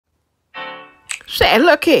Say,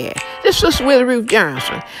 look here. This is Willie Ruth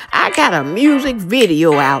Johnson. I got a music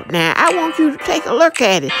video out now. I want you to take a look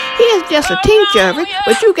at it. Here's just a teacher of it,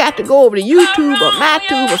 but you got to go over to YouTube or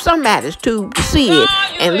MyTube or somebody's tube to see it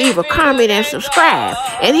and leave a comment and subscribe.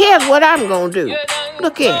 And here's what I'm going to do.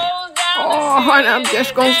 Look here. Oh, honey, I'm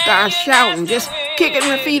just going to start shouting, just kicking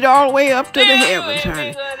my feet all the way up to the heavens,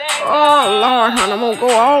 honey. Oh, Lord, honey, I'm going to go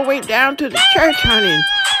all the way down to the church, honey, and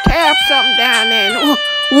tear up something down there. And,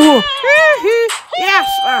 ooh, yes,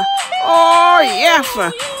 sir. Oh, yes,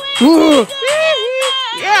 sir. Ooh,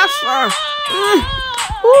 yes, sir.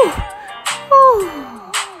 Ooh, ooh.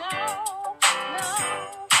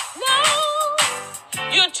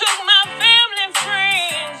 You took my family and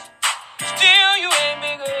friends. Still, you ain't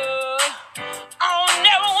big enough. I'll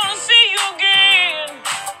never want to see you again.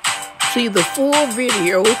 See the full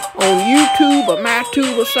video on YouTube or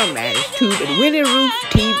MyTube or somebody's tube at Willie Ruth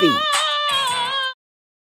TV.